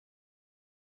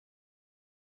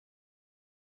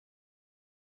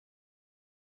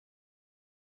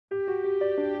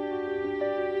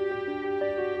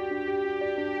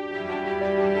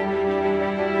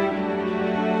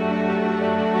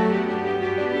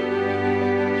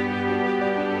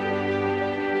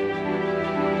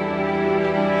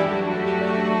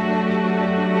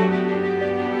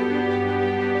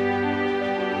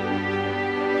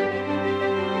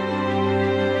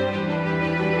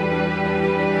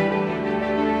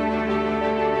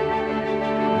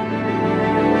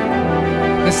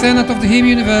Senate of the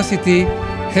Hebrew University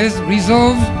has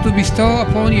resolved to bestow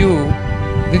upon you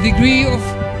the degree of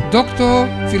Doctor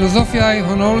Philosophiae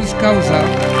Honoris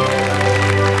Causa.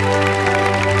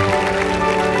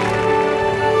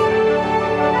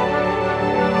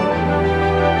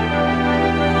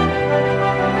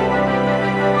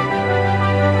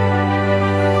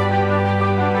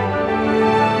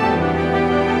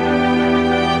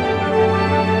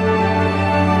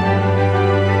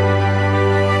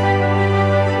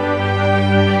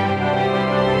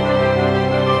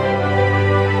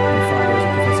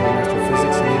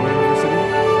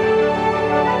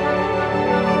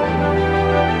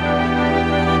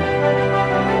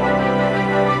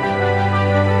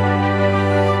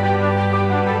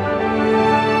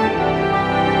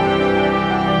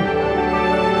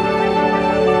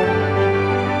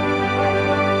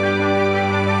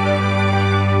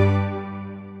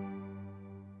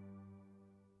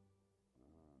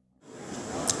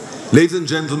 Ladies and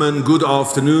gentlemen, good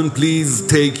afternoon. Please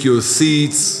take your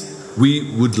seats.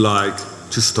 We would like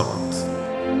to start.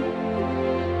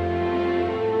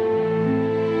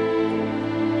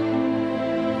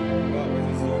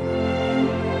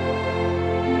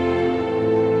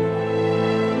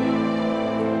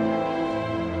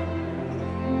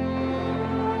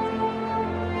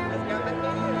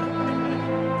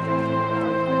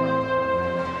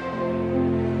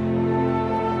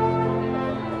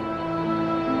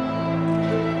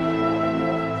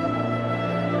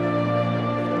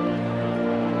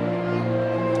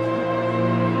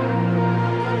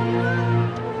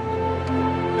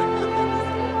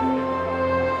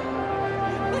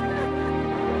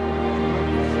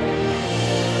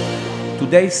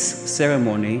 Today's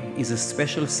ceremony is a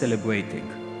special celebrating,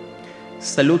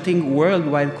 saluting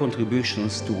worldwide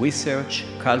contributions to research,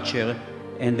 culture,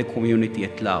 and the community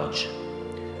at large.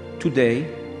 Today,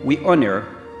 we honor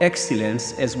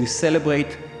excellence as we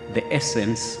celebrate the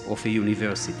essence of a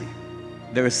university.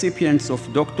 The recipients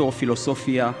of Doctor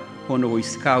Philosophia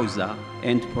Honoris Causa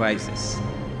and prizes.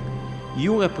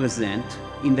 You represent,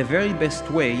 in the very best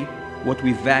way, what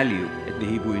we value at the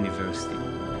Hebrew University.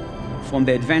 From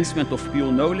the advancement of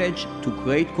pure knowledge to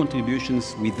great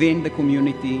contributions within the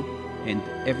community and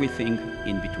everything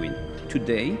in between.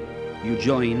 Today, you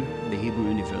join the Hebrew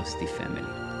University family.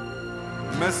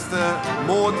 Mr.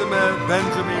 Mortimer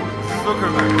Benjamin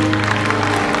Zuckerman.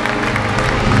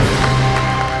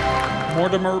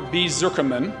 Mortimer B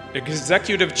Zuckerman,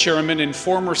 Executive Chairman and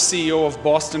former CEO of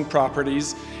Boston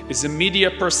Properties, is a media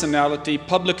personality,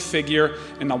 public figure,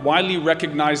 and a widely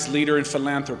recognized leader and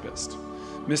philanthropist.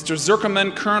 Mr.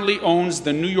 Zuckerman currently owns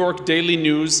the New York Daily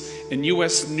News and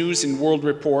U.S. News and World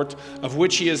Report, of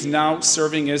which he is now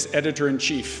serving as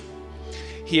editor-in-chief.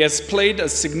 He has played a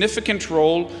significant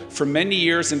role for many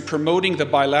years in promoting the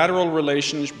bilateral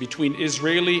relations between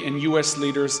Israeli and U.S.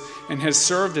 leaders and has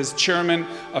served as chairman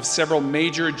of several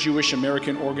major Jewish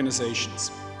American organizations.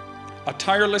 A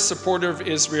tireless supporter of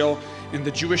Israel and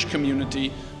the Jewish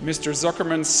community, Mr.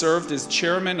 Zuckerman served as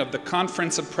chairman of the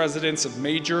Conference of Presidents of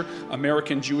Major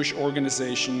American Jewish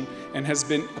Organizations and has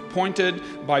been appointed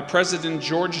by President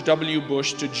George W.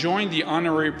 Bush to join the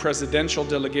honorary presidential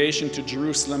delegation to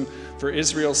Jerusalem for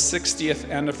Israel's 60th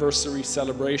anniversary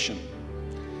celebration.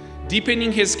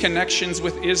 Deepening his connections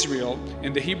with Israel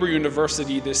and the Hebrew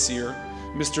University this year,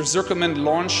 Mr. Zuckerman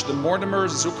launched the Mortimer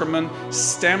Zuckerman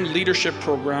STEM Leadership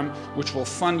Program, which will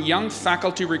fund young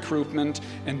faculty recruitment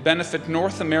and benefit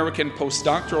North American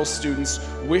postdoctoral students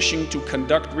wishing to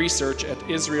conduct research at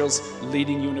Israel's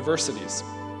leading universities.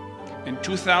 In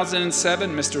 2007,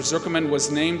 Mr. Zuckerman was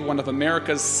named one of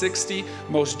America's 60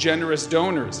 most generous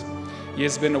donors. He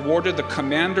has been awarded the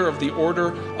Commander of the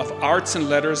Order of Arts and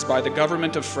Letters by the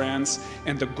government of France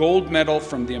and the Gold Medal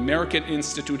from the American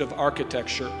Institute of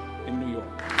Architecture in New York.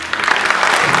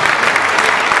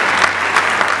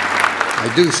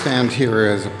 I do stand here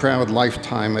as a proud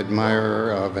lifetime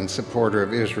admirer of and supporter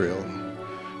of Israel,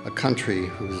 a country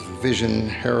whose vision,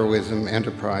 heroism,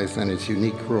 enterprise, and its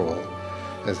unique role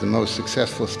as the most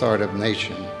successful startup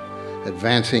nation,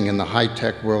 advancing in the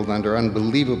high-tech world under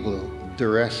unbelievable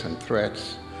duress and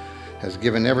threats, has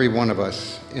given every one of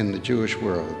us in the Jewish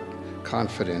world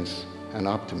confidence and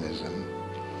optimism.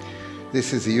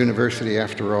 This is a university,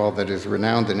 after all, that is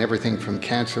renowned in everything from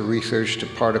cancer research to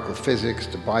particle physics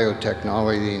to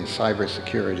biotechnology and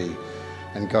cybersecurity,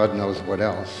 and God knows what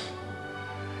else.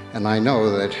 And I know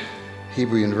that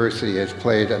Hebrew University has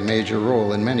played a major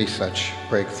role in many such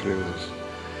breakthroughs,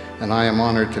 and I am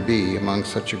honored to be among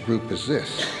such a group as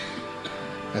this.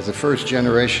 As a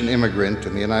first-generation immigrant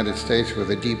in the United States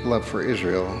with a deep love for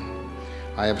Israel,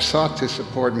 I have sought to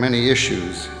support many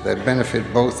issues that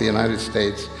benefit both the United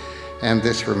States and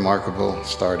this remarkable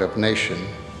startup nation.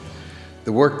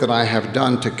 The work that I have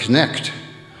done to connect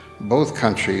both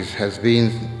countries has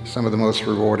been some of the most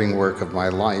rewarding work of my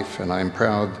life, and I'm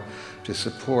proud to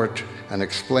support and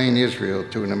explain Israel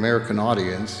to an American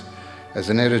audience as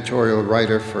an editorial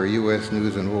writer for U.S.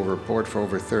 News and World Report for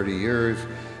over 30 years,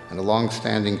 and a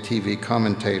long-standing TV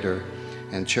commentator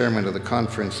and chairman of the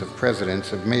Conference of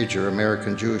Presidents of major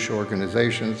American Jewish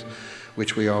organizations,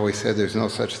 which we always said there's no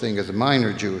such thing as a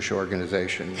minor Jewish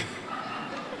organization.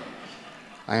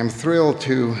 I am thrilled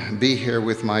to be here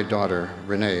with my daughter,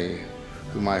 Renee,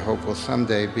 whom I hope will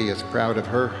someday be as proud of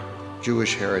her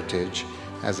Jewish heritage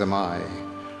as am I.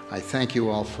 I thank you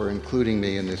all for including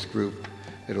me in this group.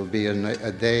 It'll be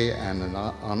a day and an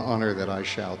honor that I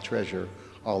shall treasure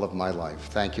all of my life.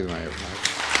 Thank you very much.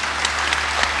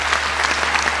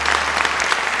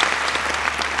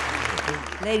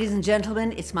 Ladies and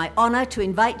gentlemen, it's my honor to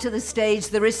invite to the stage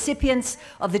the recipients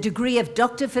of the degree of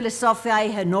Doctor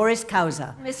Philosophiae Honoris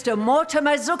Causa, Mr.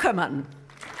 Mortimer Zuckerman.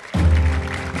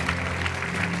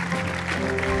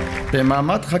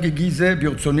 במעמד חגיגי זה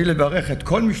ברצוני לברך את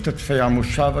כל משתתפי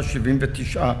המושב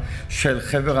ה-79 של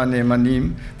חבר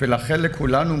הנאמנים ולאחל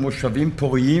לכולנו מושבים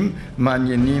פוריים,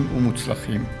 מעניינים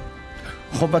ומוצלחים.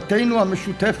 חובתנו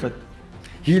המשותפת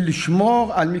היא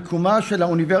לשמור על מיקומה של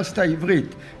האוניברסיטה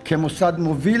העברית כמוסד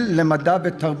מוביל למדע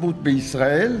ותרבות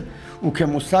בישראל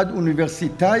וכמוסד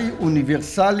אוניברסיטאי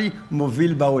אוניברסלי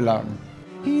מוביל בעולם.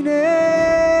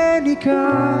 הנני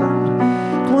כאן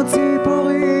כמו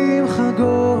ציפורים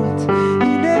חגות,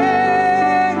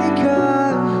 הנני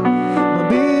כאן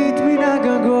מביט מן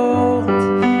הגגות,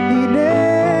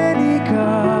 הנני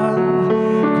כאן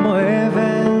כמו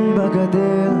אבן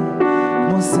בגדר,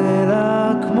 כמו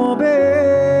סלע, כמו באר.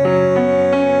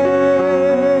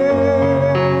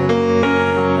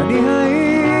 אני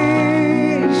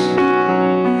האיש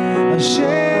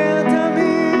אשר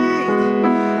תמיד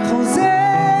חוזר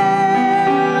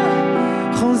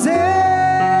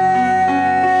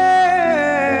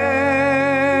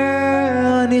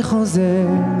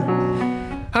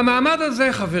המעמד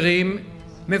הזה, חברים,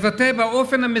 מבטא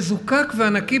באופן המזוקק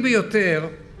והנקי ביותר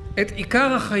את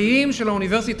עיקר החיים של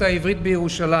האוניברסיטה העברית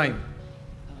בירושלים.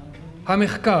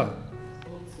 המחקר,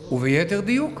 וביתר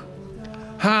דיוק,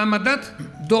 העמדת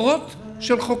דורות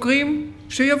של חוקרים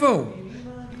שיבואו.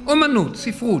 אומנות,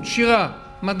 ספרות, שירה,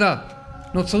 מדע,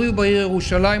 נוצרו בעיר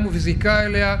ירושלים ובזיקה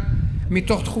אליה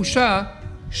מתוך תחושה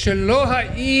שלא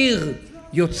העיר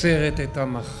יוצרת את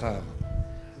המחר.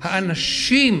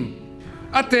 האנשים,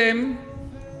 אתם,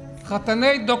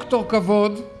 חתני דוקטור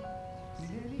כבוד,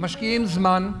 משקיעים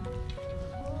זמן,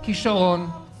 כישרון,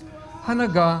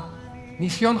 הנהגה,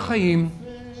 ניסיון חיים,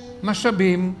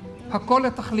 משאבים, הכל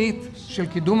לתכלית של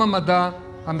קידום המדע,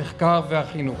 המחקר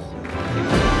והחינוך.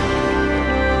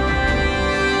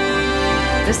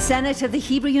 The Senate of the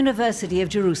Hebrew University of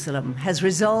Jerusalem has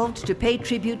resolved to pay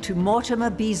tribute to Mortimer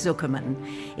B Zuckerman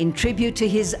in tribute to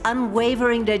his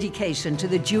unwavering dedication to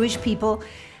the Jewish people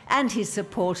and his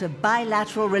support of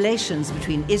bilateral relations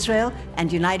between Israel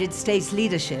and United States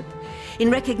leadership,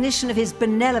 in recognition of his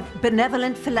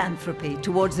benevolent philanthropy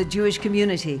towards the Jewish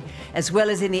community, as well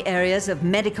as in the areas of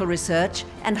medical research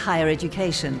and higher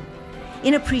education,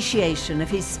 in appreciation of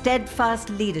his steadfast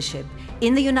leadership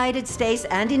in the United States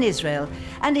and in Israel,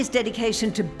 and his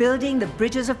dedication to building the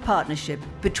bridges of partnership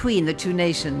between the two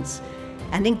nations,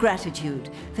 and in gratitude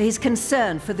for his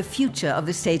concern for the future of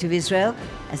the State of Israel,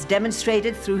 as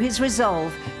demonstrated through his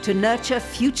resolve to nurture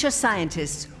future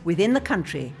scientists within the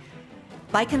country,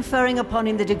 by conferring upon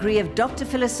him the degree of Doctor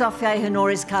Philosophiae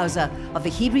Honoris Causa of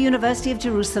the Hebrew University of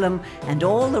Jerusalem and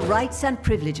all the rights and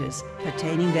privileges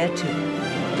pertaining thereto.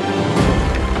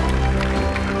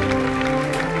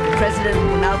 The President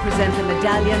will now present the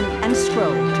medallion and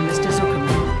scroll to Mr. Zuckerman.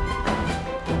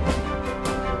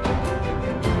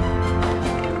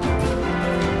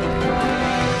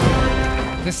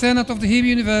 The Senate of the Hebrew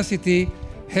University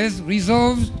has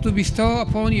resolved to bestow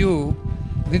upon you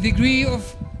the degree of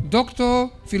Doctor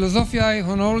Philosophiae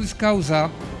Honoris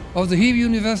Causa of the Hebrew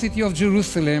University of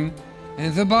Jerusalem,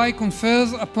 and thereby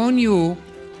confers upon you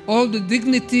all the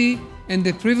dignity and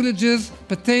the privileges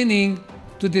pertaining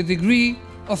to the degree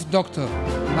of Doctor.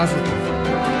 Mazel tov.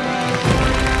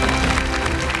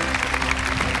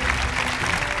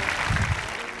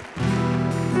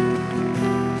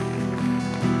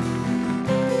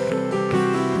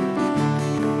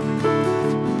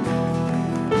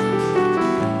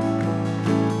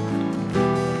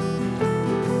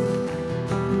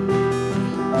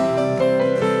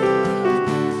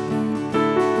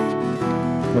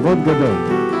 כבוד גדול.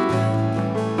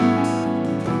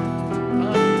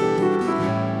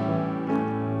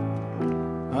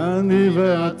 אני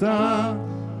ואתה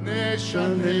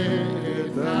נשנה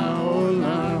את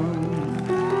העולם.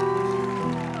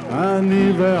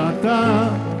 אני ואתה,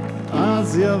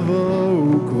 אז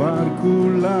יבואו כבר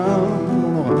כולם.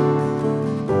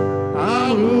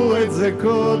 אמרו את זה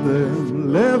קודם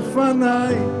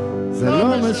לפניי, זה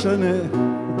לא משנה,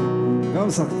 גם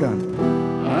שחקן.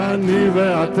 אני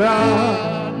ואתה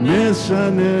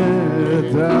נשנה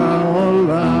את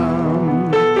העולם.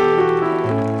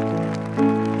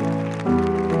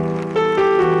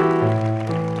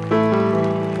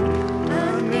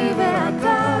 אני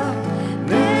ואתה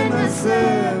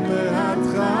ננסה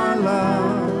מההתחלה,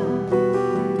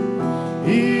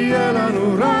 יהיה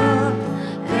לנו רע,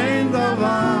 אין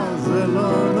דבר, זה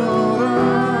לא נורא.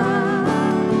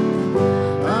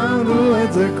 אמרו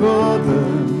את זה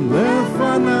קודם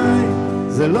לפניי,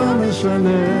 זה לא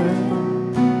משנה.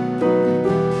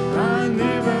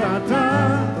 אני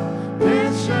ואתה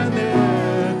נשנה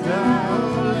את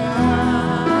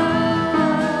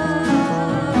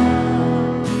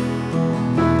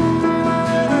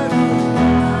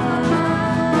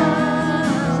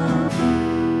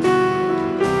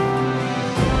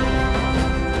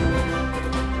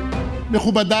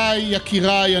מכובדיי,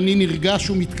 יקיריי, אני נרגש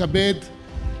ומתכבד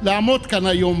לעמוד כאן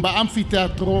היום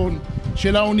באמפיתיאטרון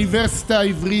של האוניברסיטה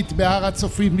העברית בהר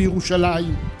הצופים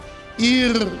בירושלים,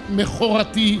 עיר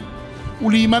מכורתי,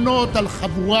 ולהימנות על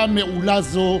חבורה מעולה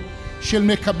זו של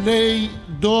מקבלי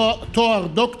תואר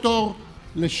דוקטור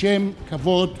לשם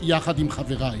כבוד יחד עם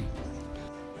חבריי.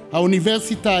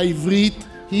 האוניברסיטה העברית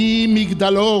היא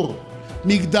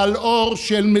מגדל אור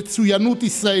של מצוינות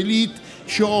ישראלית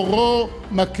שאורו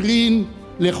מקרין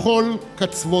לכל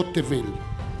קצוות תבל.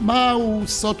 מהו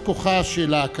סוד כוחה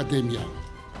של האקדמיה?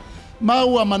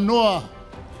 מהו המנוע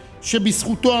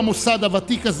שבזכותו המוסד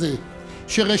הוותיק הזה,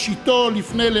 שראשיתו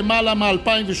לפני למעלה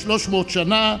מ-2300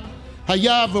 שנה,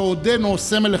 היה ועודנו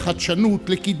סמל לחדשנות,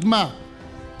 לקדמה,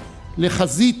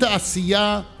 לחזית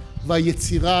העשייה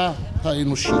והיצירה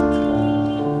האנושית.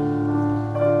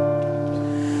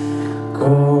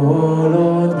 כל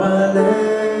עוד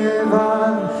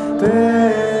בלבן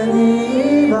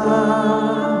פנימה,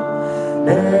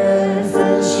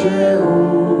 נפש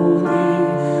יהודי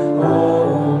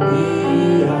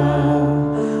הומייה,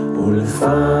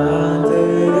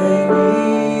 ולפתי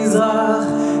מזרח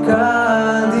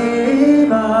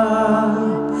קדימה,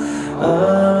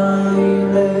 עין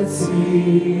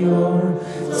לציון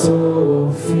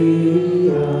צופיה.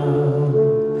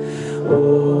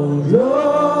 עוד לא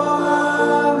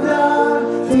עבדה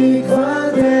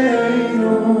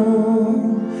תקוותנו,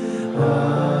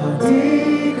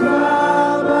 התקווה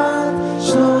בת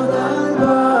שנות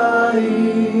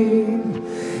 2000,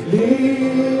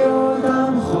 להיות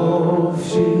עם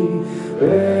חופשי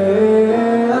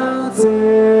בארצנו,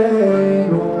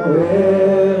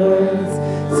 ארץ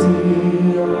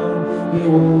ציון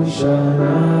ירושלים.